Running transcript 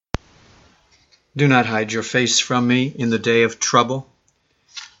Do not hide your face from me in the day of trouble.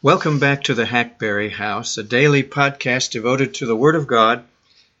 Welcome back to the Hackberry House, a daily podcast devoted to the Word of God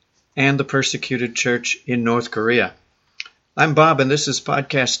and the persecuted church in North Korea. I'm Bob, and this is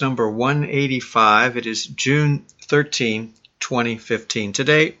podcast number 185. It is June 13, 2015.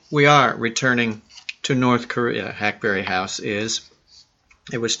 Today, we are returning to North Korea. Hackberry House is.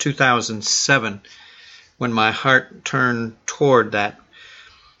 It was 2007 when my heart turned toward that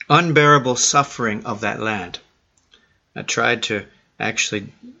unbearable suffering of that land. I tried to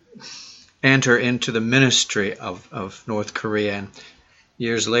actually enter into the ministry of North Korea, and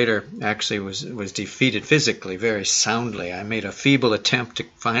years later actually was defeated physically very soundly. I made a feeble attempt to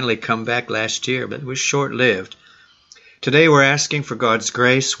finally come back last year, but it was short-lived. Today we're asking for God's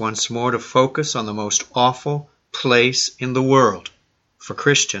grace once more to focus on the most awful place in the world for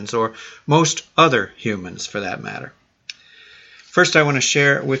Christians, or most other humans for that matter. First, I want to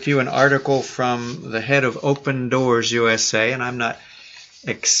share with you an article from the head of Open Doors USA, and I'm not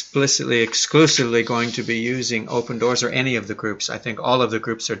exclusively going to be using Open Doors or any of the groups. I think all of the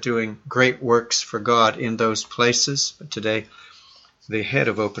groups are doing great works for God in those places. But today, the head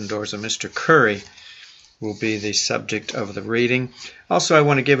of Open Doors, Mr. Curry, will be the subject of the reading. Also, I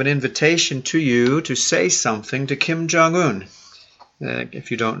want to give an invitation to you to say something to Kim Jong-un. If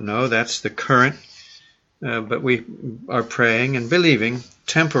you don't know, that's the current but we are praying and believing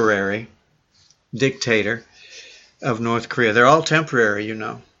temporary dictator of North Korea. They're all temporary, you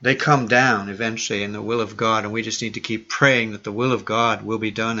know. They come down eventually in the will of God, and we just need to keep praying that the will of God will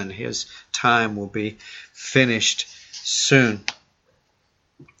be done and His time will be finished soon.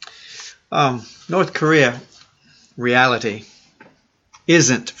 North Korea reality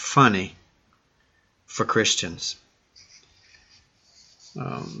isn't funny for Christians.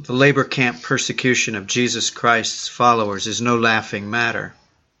 The labor camp persecution of Jesus Christ's followers is no laughing matter.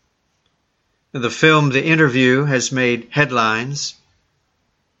 The film The Interview has made headlines,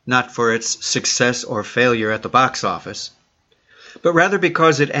 not for its success or failure at the box office, but rather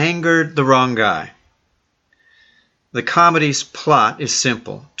because it angered the wrong guy. The comedy's plot is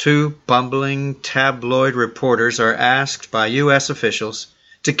simple. Two bumbling tabloid reporters are asked by U.S. officials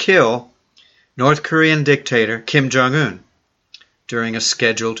to kill North Korean dictator Kim Jong-un during a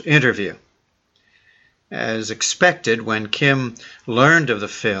scheduled interview. As expected, when Kim learned of the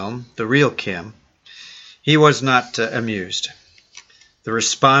film, the real Kim, he was not amused. The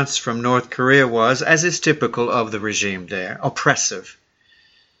response from North Korea was, as is typical of the regime there, oppressive.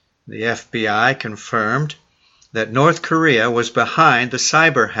 The FBI confirmed that North Korea was behind the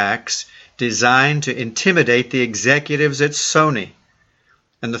cyber hacks designed to intimidate the executives at Sony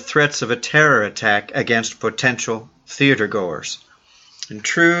and the threats of a terror attack against potential theatergoers. In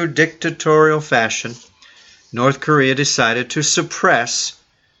true dictatorial fashion, North Korea decided to suppress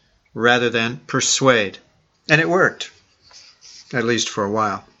rather than persuade. And it worked, at least for a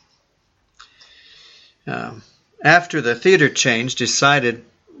while. After the theater chains decided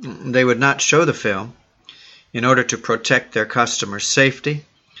they would not show the film in order to protect their customers' safety,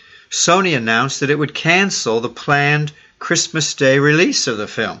 Sony announced that it would cancel the planned Christmas Day release of the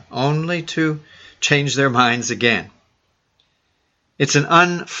film, only to change their minds again. It's an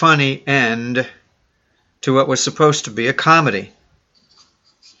unfunny end to what was supposed to be a comedy.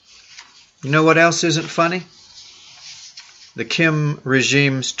 You know what else isn't funny? The Kim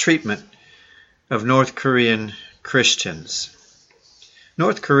regime's treatment of North Korean Christians.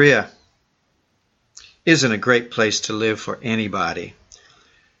 North Korea isn't a great place to live for anybody,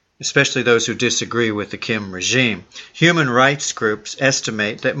 especially those who disagree with the Kim regime. Human rights groups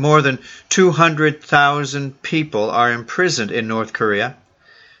estimate that more than 200,000 people are imprisoned in North Korea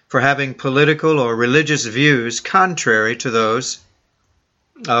for having political or religious views contrary to those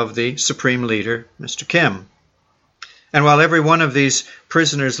of the supreme leader, Mr. Kim. And while every one of these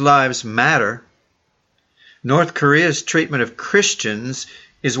prisoners' lives matter, North Korea's treatment of Christians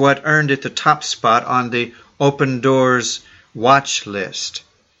is what earned it the top spot on the Open Doors watch list.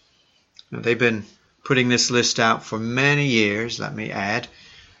 They've been putting this list out for many years, let me add.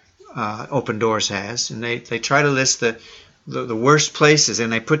 Open Doors has. And they try to list the worst places,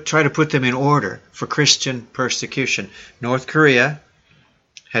 and they try to put them in order for Christian persecution. North Korea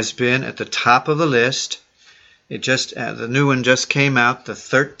has been at the top of the list. The new one just came out. The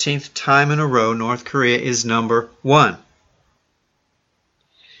 13th time in a row, North Korea is number 1.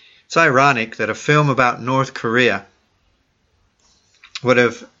 It's ironic that a film about North Korea would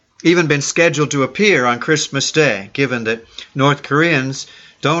have even been scheduled to appear on Christmas Day, given that North Koreans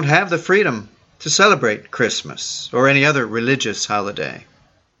don't have the freedom to celebrate Christmas or any other religious holiday.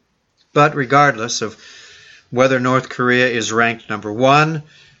 But regardless of whether North Korea is ranked number 1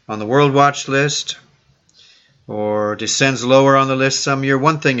 on the World Watch list or descends lower on the list some year,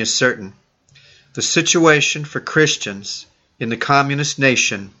 one thing is certain. The situation for Christians in the communist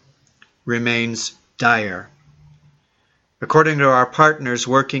nation remains dire. According to our partners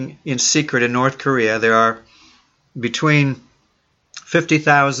working in secret in North Korea, there are between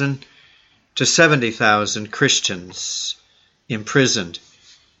 50,000 to 70,000 Christians imprisoned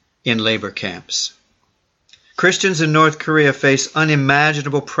in labor camps. Christians in North Korea face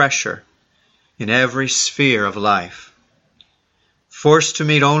unimaginable pressure in every sphere of life. Forced to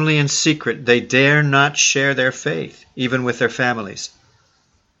meet only in secret, they dare not share their faith, even with their families.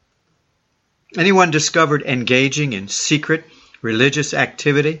 Anyone discovered engaging in secret religious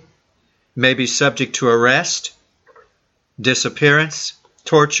activity may be subject to arrest, disappearance,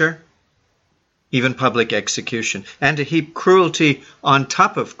 torture, even public execution. And to heap cruelty on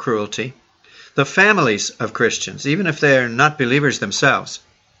top of cruelty, the families of Christians, even if they are not believers themselves,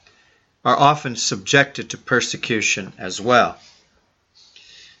 are often subjected to persecution as well.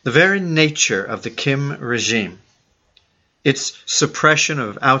 The very nature of the Kim regime, its suppression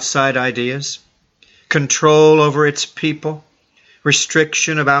of outside ideas, control over its people,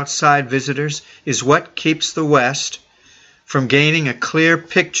 restriction of outside visitors, is what keeps the West from gaining a clear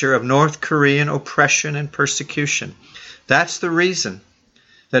picture of North Korean oppression and persecution. That's the reason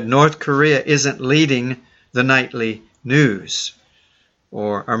that North Korea isn't leading the nightly news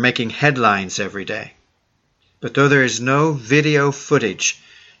or are making headlines every day. But though there is no video footage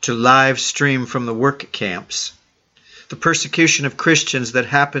to live stream from the work camps, the persecution of Christians that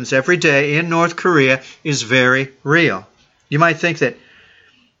happens every day in North Korea is very real. You might think that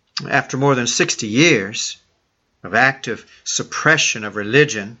after more than 60 years of active suppression of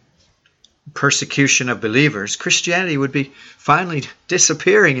religion, persecution of believers, Christianity would be finally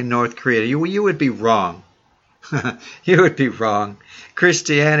disappearing in North Korea. You would be wrong. You would be wrong.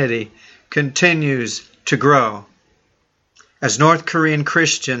 Christianity continues to grow as North Korean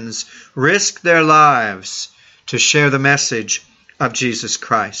Christians risk their lives to share the message of Jesus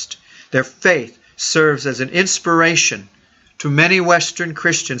Christ. Their faith serves as an inspiration to many Western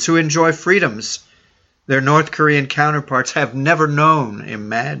Christians who enjoy freedoms their North Korean counterparts have never known,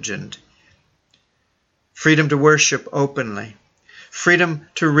 imagined. Freedom to worship openly. Freedom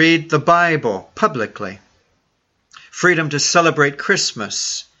to read the Bible publicly. Freedom to celebrate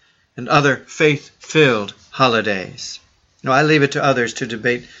Christmas and other faith-filled holidays. Now, I leave it to others to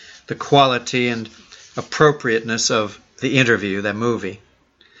debate the quality and appropriateness of the interview, that movie,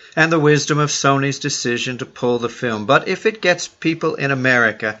 and the wisdom of Sony's decision to pull the film. But if it gets people in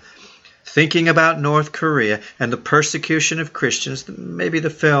America thinking about North Korea and the persecution of Christians, maybe the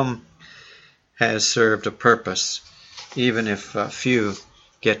film has served a purpose, even if few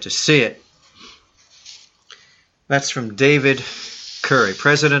get to see it. That's from David Curry,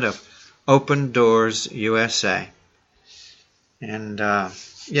 president of Open Doors USA. And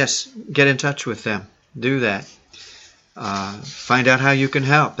yes, get in touch with them. Do that. Find out how you can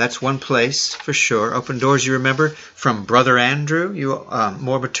help. That's one place for sure. Open Doors, you remember from Brother Andrew. You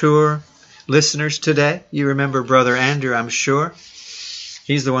more mature listeners today, you remember Brother Andrew, I'm sure.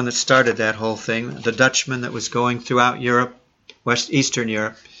 He's the one that started that whole thing. The Dutchman that was going throughout Europe, Eastern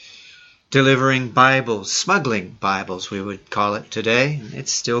Europe, delivering Bibles, smuggling Bibles, we would call it today. It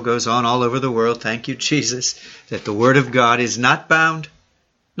still goes on all over the world. Thank you, Jesus, that the Word of God is not bound.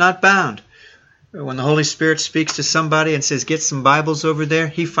 Not bound. When the Holy Spirit speaks to somebody and says, get some Bibles over there,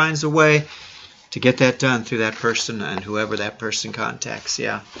 He finds a way to get that done through that person and whoever that person contacts.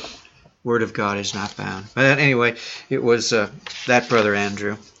 Yeah, Word of God is not bound. But anyway, it was that Brother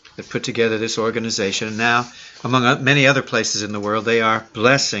Andrew that put together this organization. And now, among many other places in the world, they are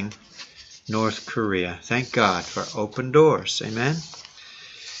blessing North Korea. Thank God for Open Doors. Amen.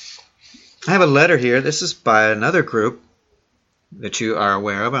 I have a letter here. This is by another group that you are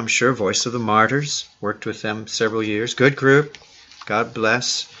aware of, I'm sure, Voice of the Martyrs. Worked with them several years. Good group. God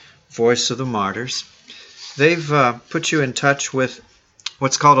bless Voice of the Martyrs. They've put you in touch with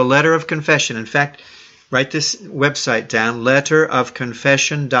what's called a letter of confession. In fact, write this website down,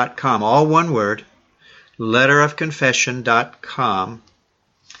 letterofconfession.com. All one word, letterofconfession.com.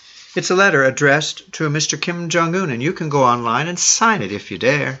 It's a letter addressed to Mr. Kim Jong-un, and you can go online and sign it if you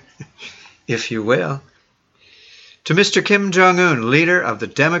dare, if you will. To Mr. Kim Jong-un, leader of the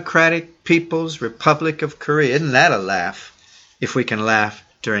Democratic People's Republic of Korea. Isn't that a laugh, if we can laugh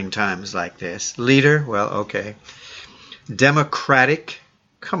during times like this? Leader, well, okay. Democratic,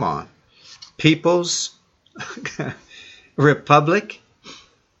 come on. People's Republic?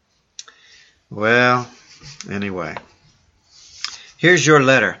 Well, anyway. Here's your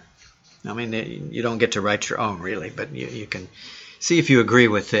letter. I mean, you don't get to write your own, really, but you can See if you agree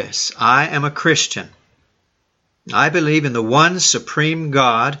with this. I am a Christian. I believe in the one supreme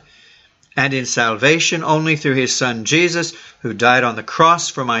God and in salvation only through his Son Jesus, who died on the cross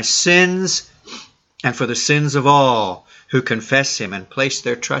for my sins and for the sins of all who confess him and place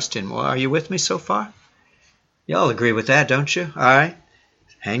their trust in him. Well, are you with me so far? You all agree with that, don't you? All right.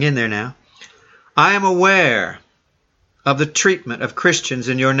 Hang in there now. I am aware of the treatment of Christians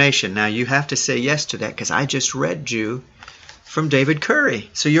in your nation. Now, you have to say yes to that because I just read you from David Curry,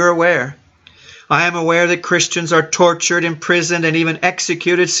 so you're aware. I am aware that Christians are tortured, imprisoned, and even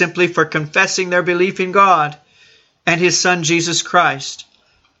executed simply for confessing their belief in God and his Son Jesus Christ,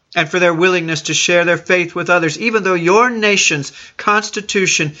 and for their willingness to share their faith with others, even though your nation's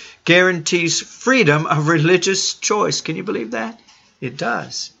constitution guarantees freedom of religious choice. Can you believe that? It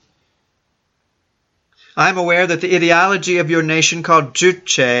does. I'm aware that the ideology of your nation, called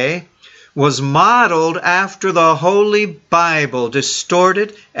Juche, was modeled after the Holy Bible,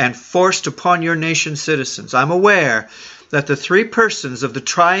 distorted and forced upon your nation's citizens. I'm aware that the three persons of the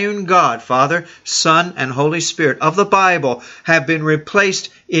triune God, Father, Son, and Holy Spirit of the Bible have been replaced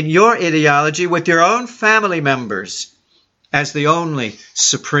in your ideology with your own family members as the only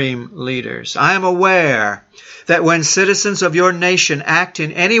supreme leaders. I am aware that when citizens of your nation act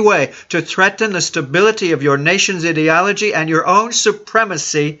in any way to threaten the stability of your nation's ideology and your own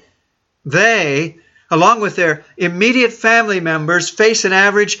supremacy, they, along with their immediate family members, face an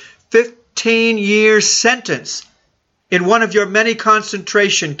average 15-year sentence in one of your many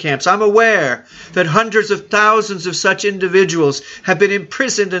concentration camps. I'm aware that hundreds of thousands of such individuals have been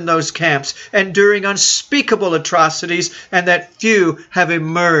imprisoned in those camps, enduring unspeakable atrocities, and that few have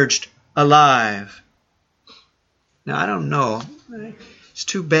emerged alive. Now, I don't know. It's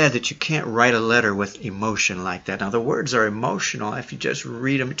too bad that you can't write a letter with emotion like that. Now, the words are emotional if you just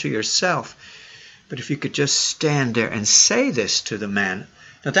read them to yourself. But if you could just stand there and say this to the man,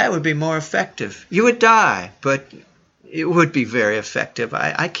 now that would be more effective. You would die, but it would be very effective.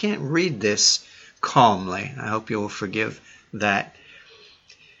 I can't read this calmly. I hope you will forgive that.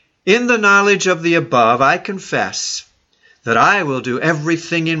 In the knowledge of the above, I confess that I will do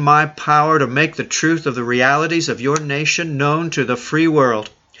everything in my power to make the truth of the realities of your nation known to the free world.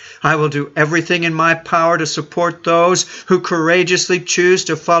 I will do everything in my power to support those who courageously choose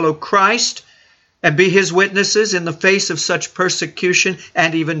to follow Christ and be his witnesses in the face of such persecution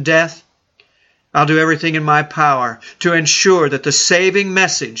and even death. I'll do everything in my power to ensure that the saving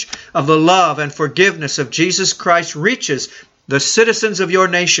message of the love and forgiveness of Jesus Christ reaches the citizens of your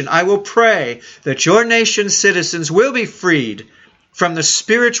nation. I will pray that your nation's citizens will be freed from the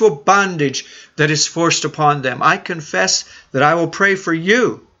spiritual bondage that is forced upon them. I confess that I will pray for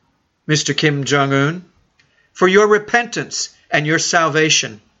you, Mr. Kim Jong-un, for your repentance and your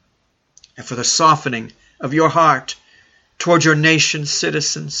salvation, and for the softening of your heart toward your nation's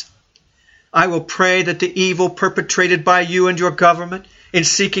citizens. I will pray that the evil perpetrated by you and your government in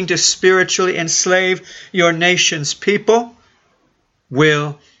seeking to spiritually enslave your nation's people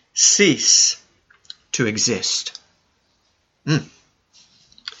will cease to exist. Then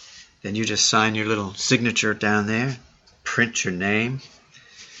you just sign your little signature down there, print your name.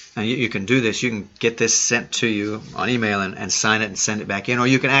 Now you can do this. You can get this sent to you on email and sign it and send it back in. Or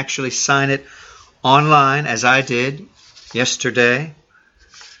you can actually sign it online, as I did yesterday.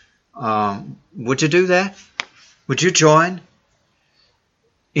 Would you do that? Would you join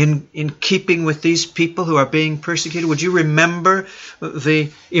in keeping with these people who are being persecuted? Would you remember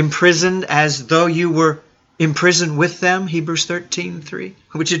the imprisoned as though you were imprisoned with them? Hebrews 13:3.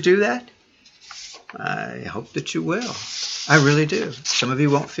 Would you do that? I hope that you will. I really do. Some of you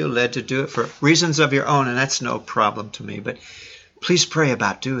won't feel led to do it for reasons of your own, and that's no problem to me. But please pray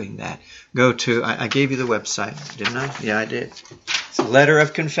about doing that. Go to, I gave you the website, didn't I? Yeah, I did. It's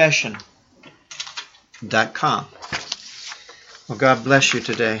letterofconfession.com. Well, God bless you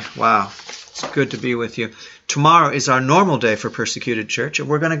today. Wow, it's good to be with you. Tomorrow is our normal day for Persecuted Church, and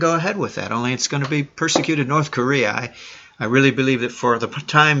we're going to go ahead with that, only it's going to be Persecuted North Korea. I really believe that for the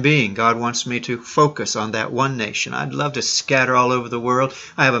time being, God wants me to focus on that one nation. I'd love to scatter all over the world.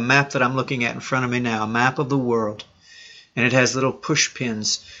 I have a map that I'm looking at in front of me now, a map of the world. And it has little push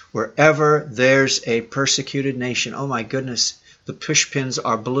pins wherever there's a persecuted nation. Oh my goodness, the push pins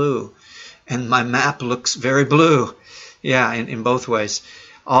are blue. And my map looks very blue. Yeah, in both ways.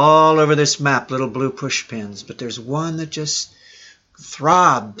 All over this map, little blue push pins. But there's one that just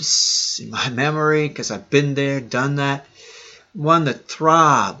throbs in my memory because I've been there, done that. One that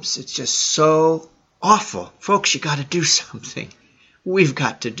throbs. It's just so awful. Folks, you got to do something. We've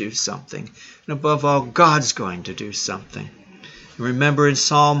got to do something. And above all, God's going to do something. Remember in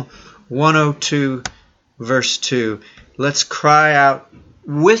Psalm 102, verse 2, Let's cry out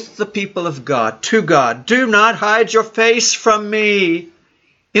with the people of God, to God, do not hide your face from me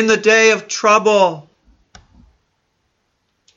in the day of trouble.